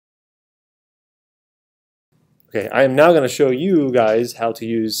Okay, I am now going to show you guys how to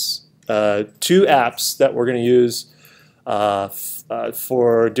use two apps that we're going to use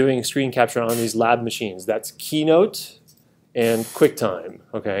for doing screen capture on these lab machines. That's Keynote and QuickTime.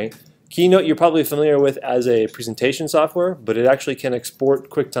 Okay, Keynote you're probably familiar with as a presentation software, but it actually can export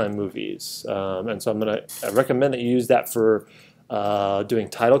QuickTime movies, and so I recommend that you use that for doing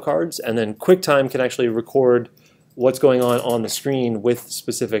title cards, and then QuickTime can actually record what's going on the screen with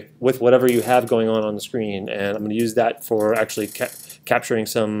whatever you have going on the screen, and I'm going to use that for actually capturing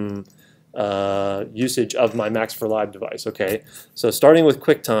some usage of my Max for Live device. Okay, so starting with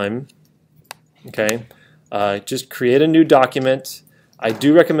QuickTime, okay, just create a new document. I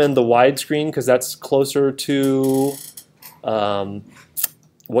do recommend the widescreen because that's closer to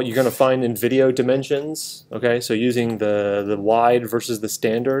what you're going to find in video dimensions. Okay, so using the wide versus the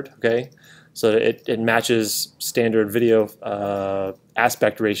standard. Okay. So it matches standard video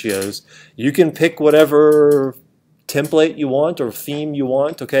aspect ratios. You can pick whatever template you want or theme you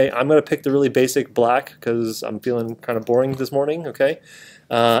want. Okay, I'm going to pick the really basic black because I'm feeling kind of boring this morning. Okay,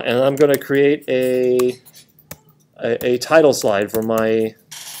 and I'm going to create a title slide for my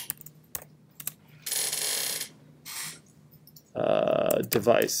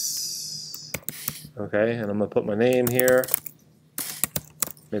device. Okay, and I'm going to put my name here.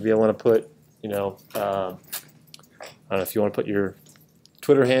 Maybe I want to put, I don't know if you want to put your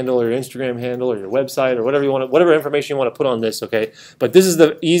Twitter handle or your Instagram handle or your website or whatever you want, whatever information you want to put on this, okay? But this is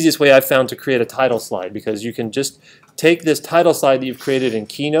the easiest way I've found to create a title slide, because you can just take this title slide that you've created in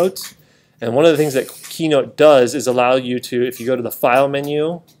Keynote, and one of the things that Keynote does is allow you to, if you go to the File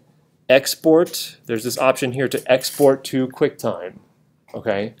menu, Export, there's this option here to export to QuickTime,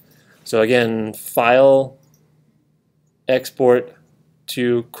 okay? So again, File, Export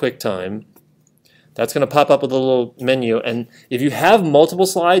to QuickTime. That's going to pop up with a little menu, and if you have multiple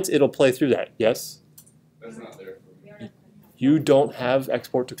slides, it'll play through that. Yes? That's not there for me. You don't have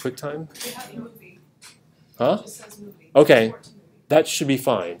export to QuickTime? We have movie. Huh? It just says movie. Okay, that should be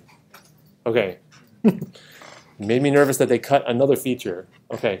fine. Okay. Made me nervous that they cut another feature.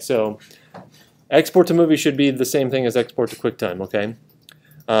 Okay, so export to movie should be the same thing as export to QuickTime, okay?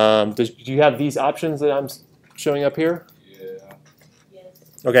 Do you have these options that I'm showing up here? Yeah.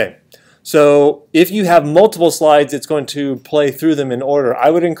 Yes. Okay. So if you have multiple slides, it's going to play through them in order. I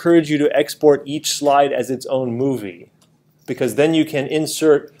would encourage you to export each slide as its own movie, because then you can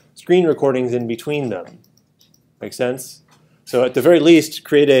insert screen recordings in between them. Make sense? So at the very least,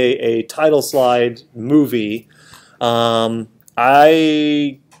 create a title slide movie. Let's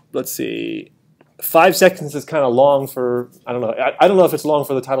see, 5 seconds is kind of long for, I don't know. I don't know if it's long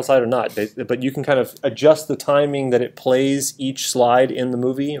for the title slide or not, but you can kind of adjust the timing that it plays each slide in the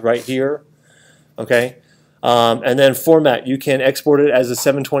movie right here. Okay, and then format. You can export it as a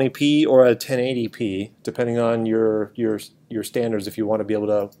 720p or a 1080p, depending on your standards. If you want to be able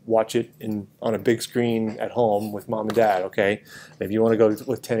to watch it on a big screen at home with mom and dad. Okay, maybe you want to go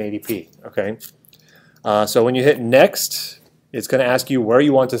with 1080p. Okay, so when you hit next, it's going to ask you where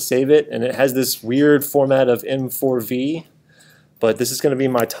you want to save it, and it has this weird format of M4V, but this is going to be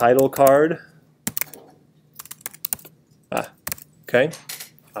my title card. Okay,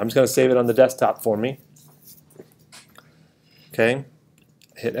 I'm just going to save it on the desktop for me. Okay,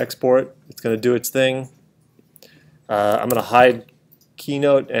 hit export. It's going to do its thing. I'm going to hide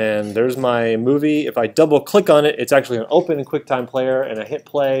Keynote, and there's my movie. If I double click on it, it's actually going to open in QuickTime Player, and I hit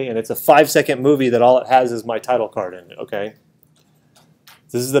play, and it's a 5-second movie that all it has is my title card in it. Okay.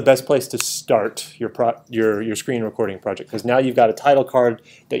 This is the best place to start your screen recording project, because now you've got a title card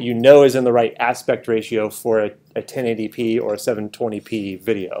that you know is in the right aspect ratio for a 1080p or a 720p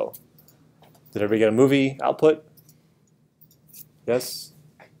video. Did everybody get a movie output? Yes?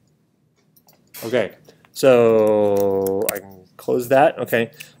 Okay, so I can close that.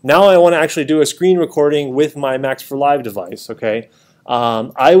 Okay, now I want to actually do a screen recording with my Max for Live device. Okay.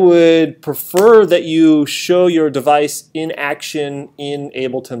 I would prefer that you show your device in action in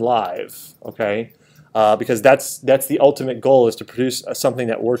Ableton Live, okay? Because that's the ultimate goal, is to produce something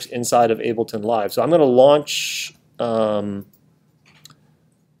that works inside of Ableton Live. So I'm going to launch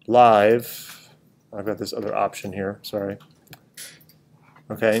Live. I've got this other option here, sorry.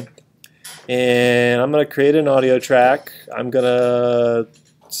 Okay, and I'm going to create an audio track. I'm going to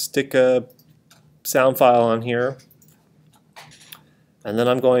stick a sound file on here. And then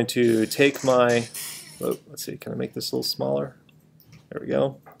I'm going to take my, let's see, can I make this a little smaller? There we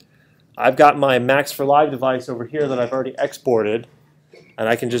go. I've got my Max for Live device over here that I've already exported, and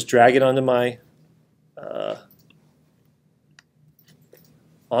I can just drag it onto my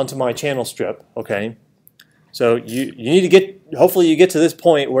channel strip. Okay, so you need to get, hopefully you get to this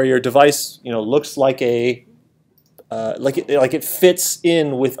point where your device looks like a like it fits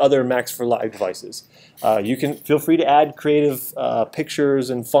in with other Macs for Live devices. You can feel free to add creative pictures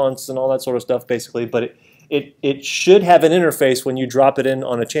and fonts and all that sort of stuff, basically, but it should have an interface when you drop it in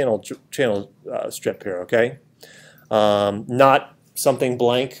on a channel strip here, okay? Not something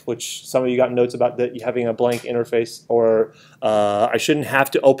blank, which some of you got notes about that having a blank interface, or I shouldn't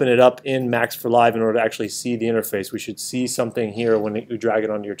have to open it up in Macs for Live in order to actually see the interface. We should see something here when you drag it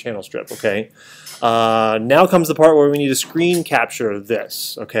onto your channel strip, okay? Now comes the part where we need to screen capture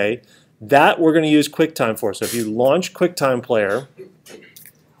this, okay? That we're going to use QuickTime for. So if you launch QuickTime Player,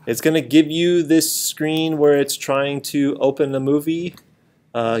 it's going to give you this screen where it's trying to open a movie.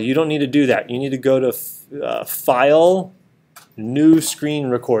 You don't need to do that. You need to go to File, New Screen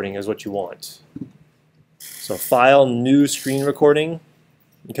Recording is what you want. So File, New Screen Recording,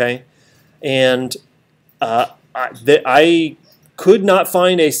 okay? And I could not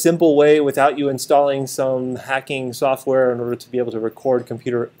find a simple way without you installing some hacking software in order to be able to record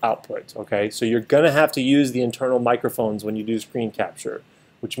computer output, okay? So you're going to have to use the internal microphones when you do screen capture,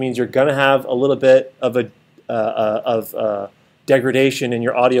 which means you're going to have a little bit of a degradation in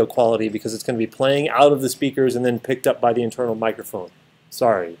your audio quality because it's going to be playing out of the speakers and then picked up by the internal microphone.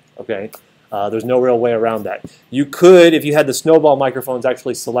 Sorry, okay? There's no real way around that. You could, if you had the snowball microphones,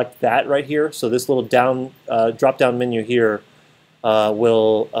 actually select that right here. So this little drop-down menu here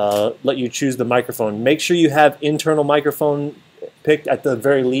will let you choose the microphone. Make sure you have internal microphone picked at the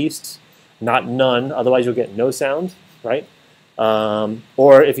very least, not none, otherwise you'll get no sound, right?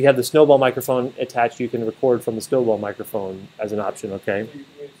 Or if you have the snowball microphone attached, you can record from the snowball microphone as an option, okay? You can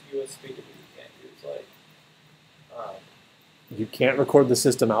use USB, but you can't use like. You can't record the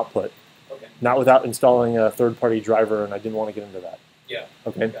system output. Okay. Not without installing a third-party driver, and I didn't want to get into that. Yeah.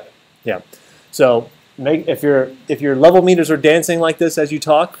 Okay. Got it. Yeah. So if your level meters are dancing like this as you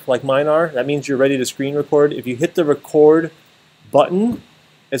talk, like mine are, that means you're ready to screen record. If you hit the record button,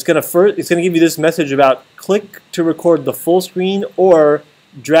 it's gonna give you this message about click to record the full screen or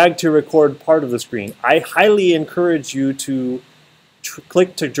drag to record part of the screen. I highly encourage you to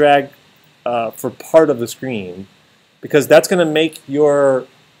click to drag for part of the screen, because that's going to make your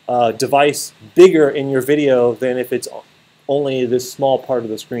device bigger in your video than if it's only this small part of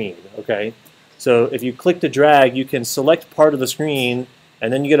the screen, okay? So if you click to drag, you can select part of the screen,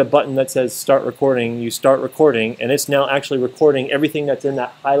 and then you get a button that says start recording. You start recording, and it's now actually recording everything that's in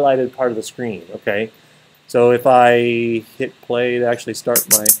that highlighted part of the screen, okay? So if I hit play to actually start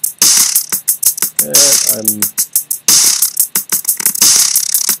my...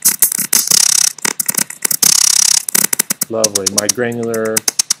 Lovely. My granular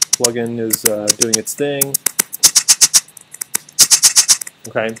plugin is doing its thing.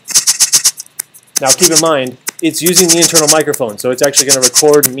 Okay. Now keep in mind, it's using the internal microphone, so it's actually going to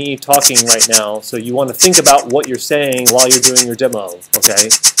record me talking right now. So you want to think about what you're saying while you're doing your demo, okay?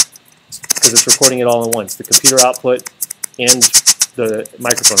 Because it's recording it all at once, the computer output and the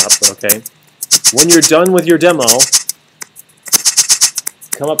microphone output, okay? When you're done with your demo,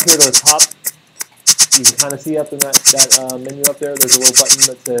 come up here to the top. You can kind of see up in that menu up there, there's a little button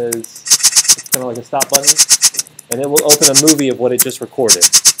that says, it's kind of like a stop button, and it will open a movie of what it just recorded.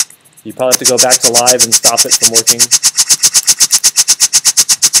 You probably have to go back to live and stop it from working.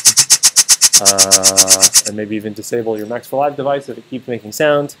 And maybe even disable your Macs for Live device if it keeps making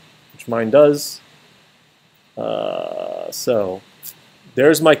sound, which mine does. So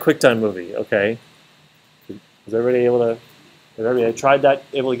there's my QuickTime movie, okay? Is everybody able to, has everybody tried that,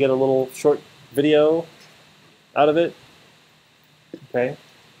 able to get a little short video out of it? Okay.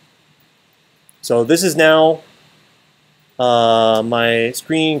 So this is now my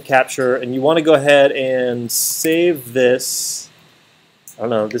screen capture, and you want to go ahead and save this. I don't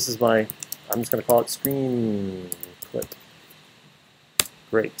know, this is my, I'm just going to call it screen clip.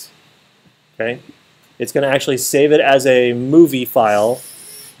 Great. Okay. It's going to actually save it as a movie file.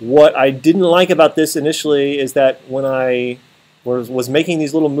 What I didn't like about this initially is that when I was making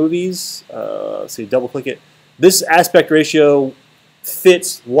these little movies, let's see, double click it, this aspect ratio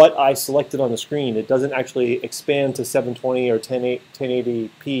fits what I selected on the screen. It doesn't actually expand to 720 or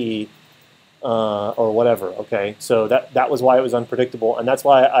 1080p or whatever, okay? So that was why it was unpredictable, and that's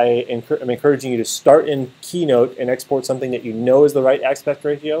why I'm encouraging you to start in Keynote and export something that you know is the right aspect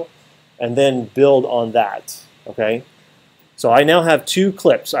ratio, and then build on that, okay? So I now have two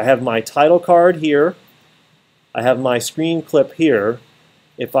clips. I have my title card here. I have my screen clip here.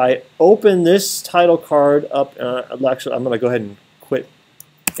 If I open this title card up, actually I'm going to go ahead and quit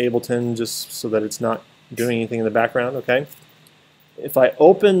Ableton just so that it's not doing anything in the background, okay? If I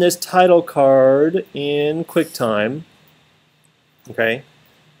open this title card in QuickTime, okay,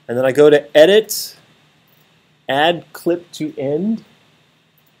 and then I go to Edit, add clip to end.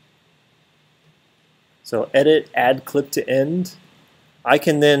 So edit, add clip to end. I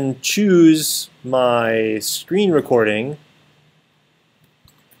can then choose my screen recording,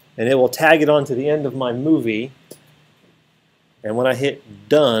 and it will tag it onto the end of my movie. And when I hit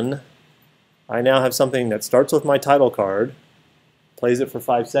done, I now have something that starts with my title card, plays it for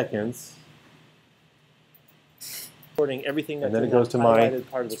 5 seconds, recording everything, and then it goes to my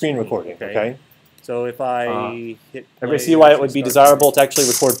screen recording. Okay. So if I hit play, everybody see why it would be desirable to actually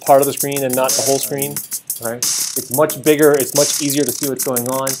record part of the screen and not the whole screen? Okay. It's much bigger. It's much easier to see what's going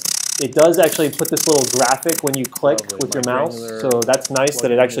on. It does actually put this little graphic when you click with your mouse, so that's nice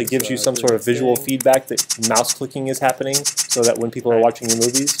that it actually gives you some sort of visual feedback that mouse clicking is happening, so that when people are watching your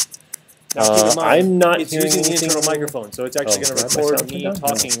movies. I'm not hearing anything. The internal microphone, so it's actually going to record me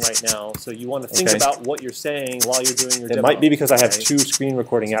talking right now. So you want to think about what you're saying while you're doing your demo. It might be because I have two screen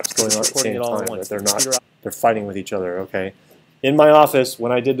recording apps going on at the same time, but they're fighting with each other. Okay. In my office,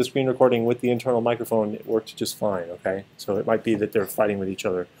 when I did the screen recording with the internal microphone, it worked just fine. Okay. So it might be that they're fighting with each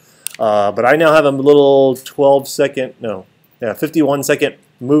other. But I now have a little 51-second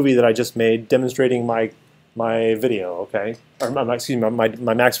movie that I just made demonstrating my video, okay, or excuse me, my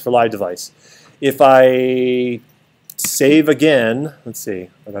Max for Live device. If I save again, let's see,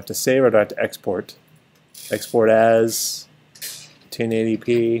 I'd have to save or I'd have to export. Export as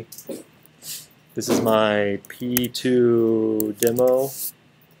 1080p. This is my P2 demo.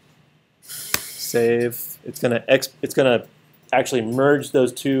 Save. It's gonna actually merge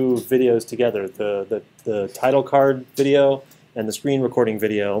those two videos together, the title card video and the screen recording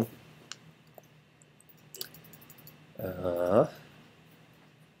video.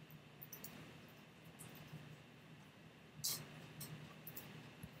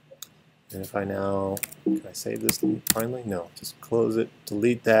 And if I now, can I save this finally? No, just close it,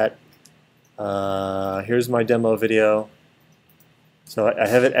 delete that. Here's my demo video. So I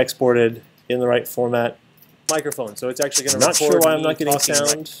have it exported in the right format. Microphone, so it's actually going to record. Not sure why I'm not getting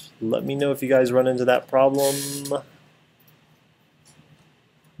sound. Let me know if you guys run into that problem.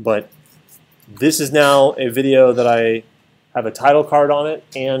 But this is now a video that I have a title card on it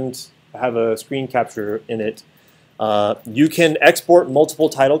and I have a screen capture in it. You can export multiple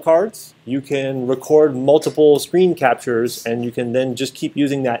title cards. You can record multiple screen captures, and you can then just keep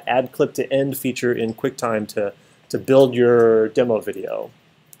using that add clip to end feature in QuickTime to build your demo video.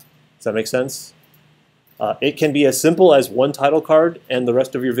 Does that make sense? It can be as simple as one title card and the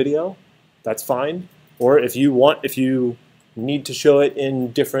rest of your video. That's fine. Or if you need to show it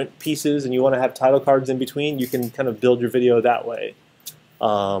in different pieces and you want to have title cards in between, you can kind of build your video that way.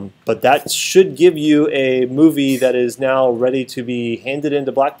 But that should give you a movie that is now ready to be handed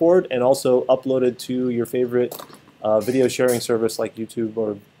into Blackboard and also uploaded to your favorite video sharing service like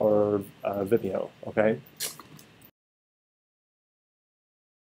YouTube or Vimeo. Okay.